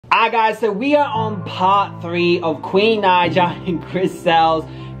Alright guys, so we are on part 3 of Queen Naija and Chris Sail's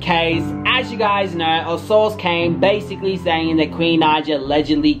case. As you guys know, a source came basically saying that Queen Naija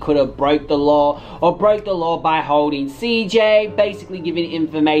allegedly could have broke the law by holding CJ, basically giving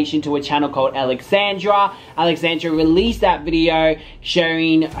information to a channel called Alexandra. Alexandra released that video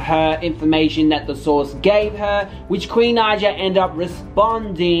showing her information that the source gave her, which Queen Naija ended up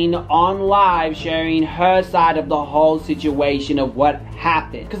responding on live, sharing her side of the whole situation of what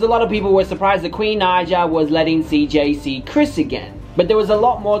happened. Because a lot of people were surprised that Queen Naija was letting CJ see Chris again. But there was a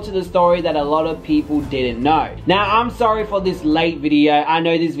lot more to the story that a lot of people didn't know. Now, I'm sorry for this late video. I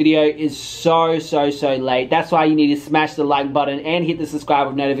know this video is so late. That's why you need to smash the like button and hit the subscribe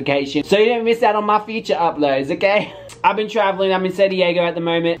with notification so you don't miss out on my future uploads, okay? I've been traveling. I'm in San Diego at the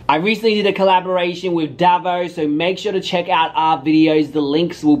moment. I recently did a collaboration with Davo, so make sure to check out our videos. The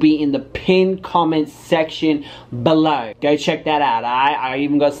links will be in the pinned comment section below. Go check that out, alright? I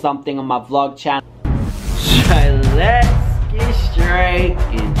even got something on my vlog channel. So let's get straight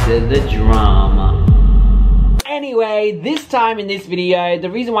into the drama. Anyway, this time in this video, the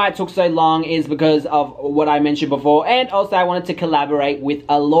reason why it took so long is because of what I mentioned before, and also I wanted to collaborate with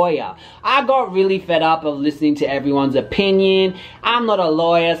a lawyer. I got really fed up of listening to everyone's opinion. I'm not a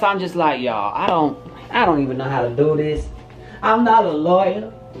lawyer, so I'm just like, y'all, I don't even know how to do this. I'm not a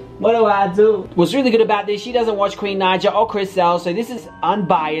lawyer. What do I do? What's really good about this, she doesn't watch Queen Naija or Chris Sail, so this is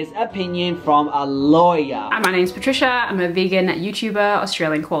unbiased opinion from a lawyer. Hi, my name's Patricia. I'm a vegan YouTuber,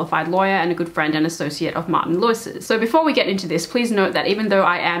 Australian qualified lawyer, and a good friend and associate of Martin Lewis's. So before we get into this, please note that even though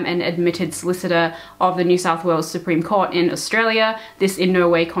I am an admitted solicitor of the New South Wales Supreme Court in Australia, this in no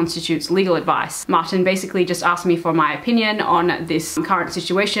way constitutes legal advice. Martin basically just asked me for my opinion on this current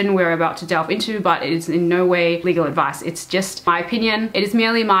situation we're about to delve into, but it is in no way legal advice. It's just my opinion. It is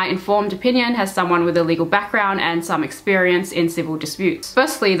merely my informed opinion as someone with a legal background and some experience in civil disputes.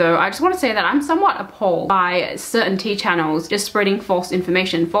 Firstly though, I just want to say that I'm somewhat appalled by certain T channels just spreading false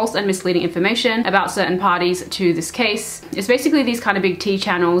information, false and misleading information about certain parties to this case. It's basically these kind of big T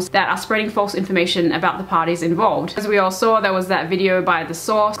channels that are spreading false information about the parties involved. As we all saw, there was that video by the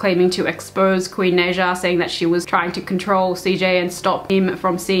source claiming to expose Queen Naija, saying that she was trying to control CJ and stop him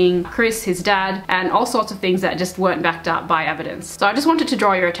from seeing Chris, his dad, and all sorts of things that just weren't backed up by evidence. So I just wanted to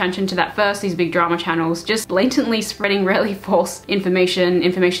draw your attention to that first, these big drama channels just blatantly spreading really false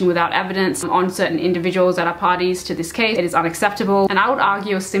information without evidence on certain individuals that are parties to this case. It is unacceptable, and I would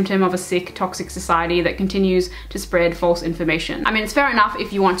argue a symptom of a sick, toxic society that continues to spread false information. I mean, it's fair enough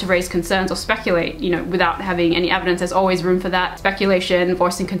if you want to raise concerns or speculate, you know, without having any evidence. There's always room for that. Speculation,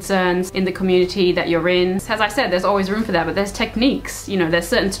 voicing concerns in the community that you're in. As I said, there's always room for that, but there's techniques, you know, there's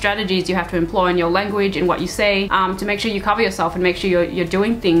certain strategies you have to employ in your language and what you say to make sure you cover yourself and make sure you're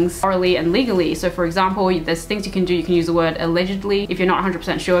doing things morally and legally. So for example, there's things you can do. You can use the word allegedly if you're not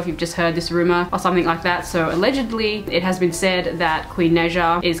 100% sure, if you've just heard this rumor or something like that. So allegedly, it has been said that Queen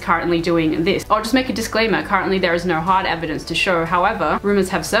Naija is currently doing this. Or just make a disclaimer, currently there is no hard evidence to show. However, rumors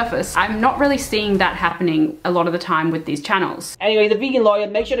have surfaced. I'm not really seeing that happening a lot of the time with these channels. Anyway, the vegan lawyer,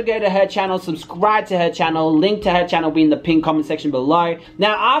 make sure to go to her channel, subscribe to her channel, link to her channel will be in the pinned comment section below.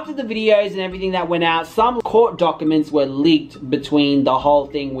 Now, after the videos and everything that went out, some court documents were leaked between the whole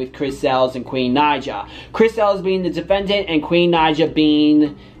thing with Chris Sail and Queen Naija. Chris Sail being the defendant and Queen Naija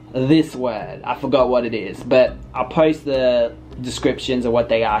being this word. I forgot what it is, but I'll post the descriptions of what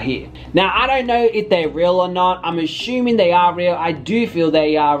they are here. Now, I don't know if they're real or not. I'm assuming they are real. I do feel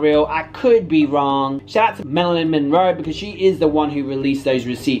they are real. I could be wrong. Shout out to Marilyn Monroe because she is the one who released those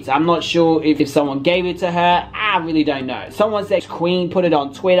receipts. I'm not sure if someone gave it to her. I really don't know. Someone said Queen put it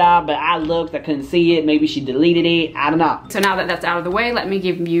on Twitter, but I looked, I couldn't see it. Maybe she deleted it. I don't know. So now that that's out of the way, let me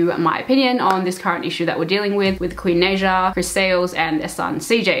give you my opinion on this current issue that we're dealing with Queen Naija, Chris Sail, and their son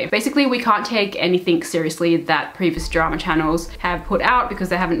CJ. Basically, we can't take anything seriously that previous drama channels have put out because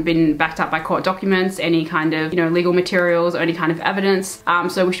they haven't been backed up by court documents, any kind of, you know, legal materials or any kind of evidence.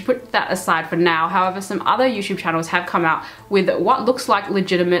 So we should put that aside for now. However, some other YouTube channels have come out with what looks like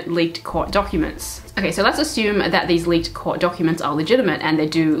legitimate leaked court documents. Okay, so let's assume that these leaked court documents are legitimate, and they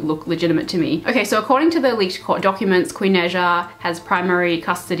do look legitimate to me. Okay, so according to the leaked court documents, Queen Naija has primary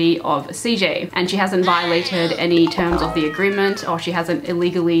custody of CJ, and she hasn't violated any terms of the agreement, or she hasn't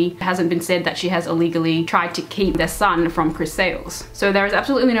been said that she has illegally tried to keep their son from Chris Sales. So there is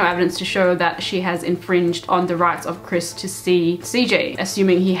absolutely no evidence to show that she has infringed on the rights of Chris to see CJ,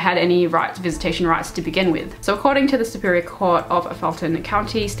 assuming he had any visitation rights to begin with. So according to the Superior Court of Fulton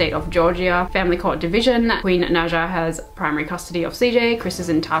County, State of Georgia, Family Court Division, Queen Naija has primary custody of CJ. Chris is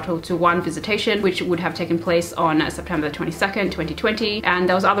entitled to 1 visitation, which would have taken place on September 22nd, 2020, and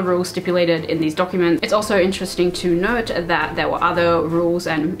there was other rules stipulated in these documents. It's also interesting to note that there were other rules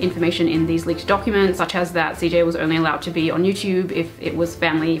and information in these leaked documents, such as that CJ was only allowed to be on YouTube if it was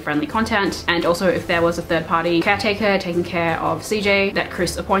family-friendly content, and also if there was a third-party caretaker taking care of CJ that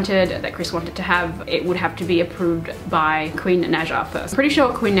Chris appointed, that Chris wanted to have, it would have to be approved by Queen Naija first. I'm pretty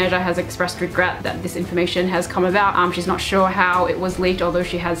sure Queen Naija has expressed regret that this information has come about. She's not sure how it was leaked, although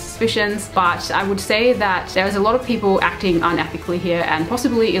she has suspicions, but I would say that there's a lot of people acting unethically here and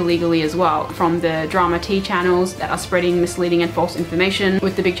possibly illegally as well, from the drama tea channels that are spreading misleading and false information.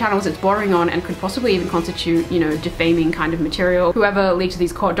 With the big channels it's bordering on and could possibly even constitute, you know, defaming kind of material. Whoever leaked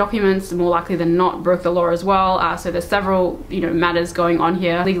these court documents, more likely than not, broke the law as well. So there's several, you know, matters going on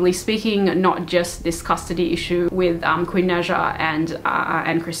here, legally speaking, not just this custody issue with Queen Naija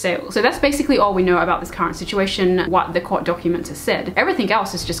and Chris Sales. So that's basically all we know about this current situation, what the court documents have said. Everything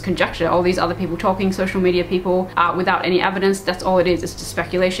else is just conjecture. All these other people talking, social media people, without any evidence. That's all it is. It's just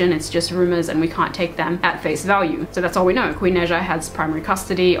speculation. It's just rumors, and we can't take them at face value. So that's all we know. Queen Naija has primary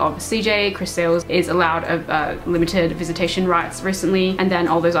custody of CJ. Chris Sales is allowed limited visitation rights recently, and then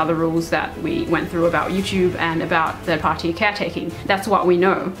all those other rules that we went through about YouTube and about third-party caretaking. That's what we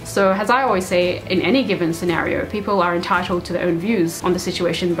know. So as I always say, in any given scenario, people are entitled to their own views on the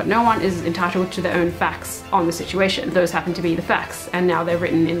situation, but no one is entitled to their own facts on the situation. Those happen to be the facts, and now they're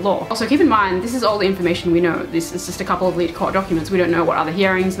written in law. Also keep in mind, this is all the information we know. This is just a couple of leaked court documents. We don't know what other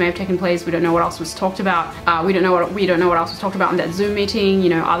hearings may have taken place. We don't know what else was talked about. We don't know what else was talked about in that Zoom meeting, you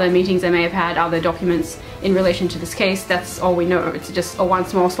know, other meetings they may have had, other documents in relation to this case. That's all we know. It's just a one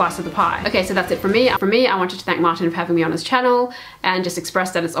small slice of the pie. Okay, so that's it for me. I wanted to thank Martin for having me on his channel and just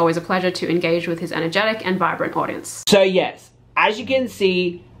express that it's always a pleasure to engage with his energetic and vibrant audience. So yes, as you can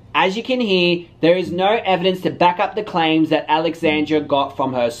see, as you can hear, there is no evidence to back up the claims that Alexandra got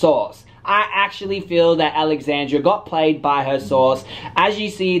from her source. I actually feel that Alexandra got played by her source. As you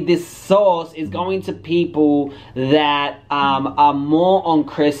see, this source is going to people that are more on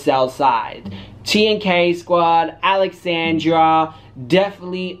Chris Sale's side. T&K Squad, Alexandra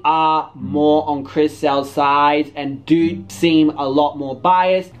definitely are more on Chris Sale's side and do seem a lot more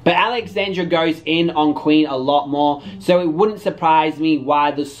biased. But Alexandra goes in on Queen a lot more, so it wouldn't surprise me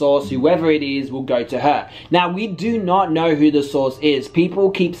why the source, whoever it is, will go to her. Now, we do not know who the source is. People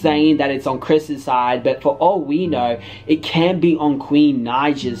keep saying that it's on Chris's side, but for all we know, it can be on Queen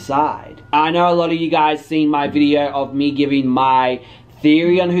Naija's side. I know a lot of you guys seen my video of me giving my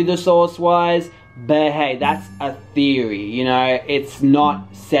theory on who the source was, but hey, that's a theory, you know, it's not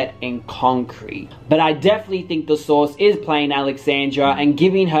set in concrete. But I definitely think the source is playing Alexandra and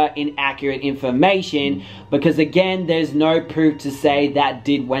giving her inaccurate information, because again, there's no proof to say that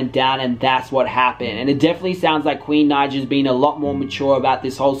went down and that's what happened. And it definitely sounds like Queen Naija's been a lot more mature about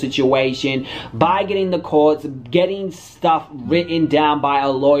this whole situation by getting the courts, getting stuff written down by a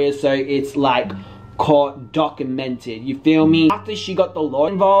lawyer, so it's like court documented, you feel me? After she got the law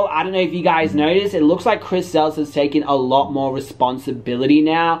involved, I don't know if you guys noticed, it looks like Chris Sales has taken a lot more responsibility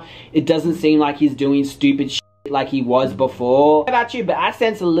now. It doesn't seem like he's doing stupid shit like he was before. How about you? But I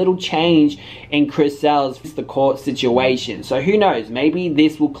sense a little change in Chris Sales, the court situation. So who knows, maybe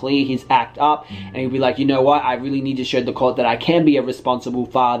this will clear his act up and he'll be like, you know what, I really need to show the court that I can be a responsible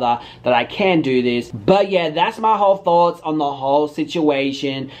father, that I can do this. But yeah, that's my whole thoughts on the whole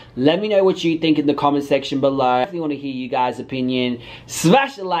situation. Let me know what you think in the comment section below. I definitely want to hear you guys' opinion.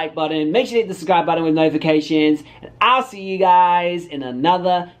 Smash the like button, make sure to hit the subscribe button with notifications, and I'll see you guys in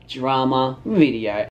another drama video.